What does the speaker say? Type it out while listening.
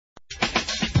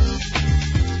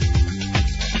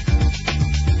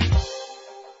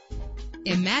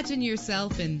Imagine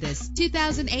yourself in this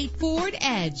 2008 Ford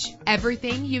Edge.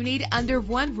 Everything you need under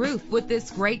one roof with this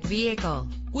great vehicle.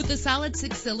 With a solid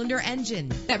 6-cylinder engine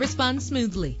that responds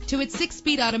smoothly to its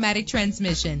 6-speed automatic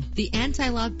transmission, the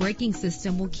anti-lock braking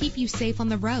system will keep you safe on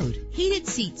the road. Heated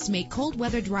seats make cold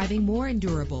weather driving more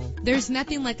endurable. There's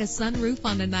nothing like a sunroof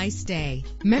on a nice day.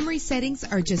 Memory settings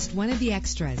are just one of the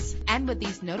extras. And with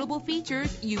these notable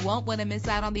features, you won't want to miss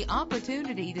out on the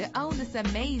opportunity to own this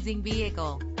amazing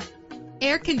vehicle.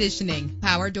 Air conditioning,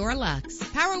 power door locks,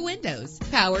 power windows,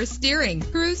 power steering,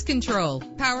 cruise control,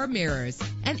 power mirrors,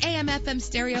 an AM/FM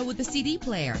stereo with a CD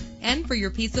player. And for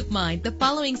your peace of mind, the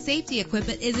following safety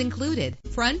equipment is included: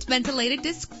 front ventilated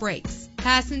disc brakes,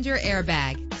 passenger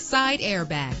airbag, side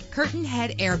airbag, curtain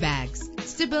head airbags,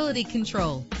 stability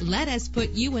control. Let us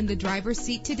put you in the driver's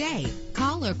seat today.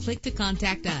 Call or click to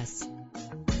contact us.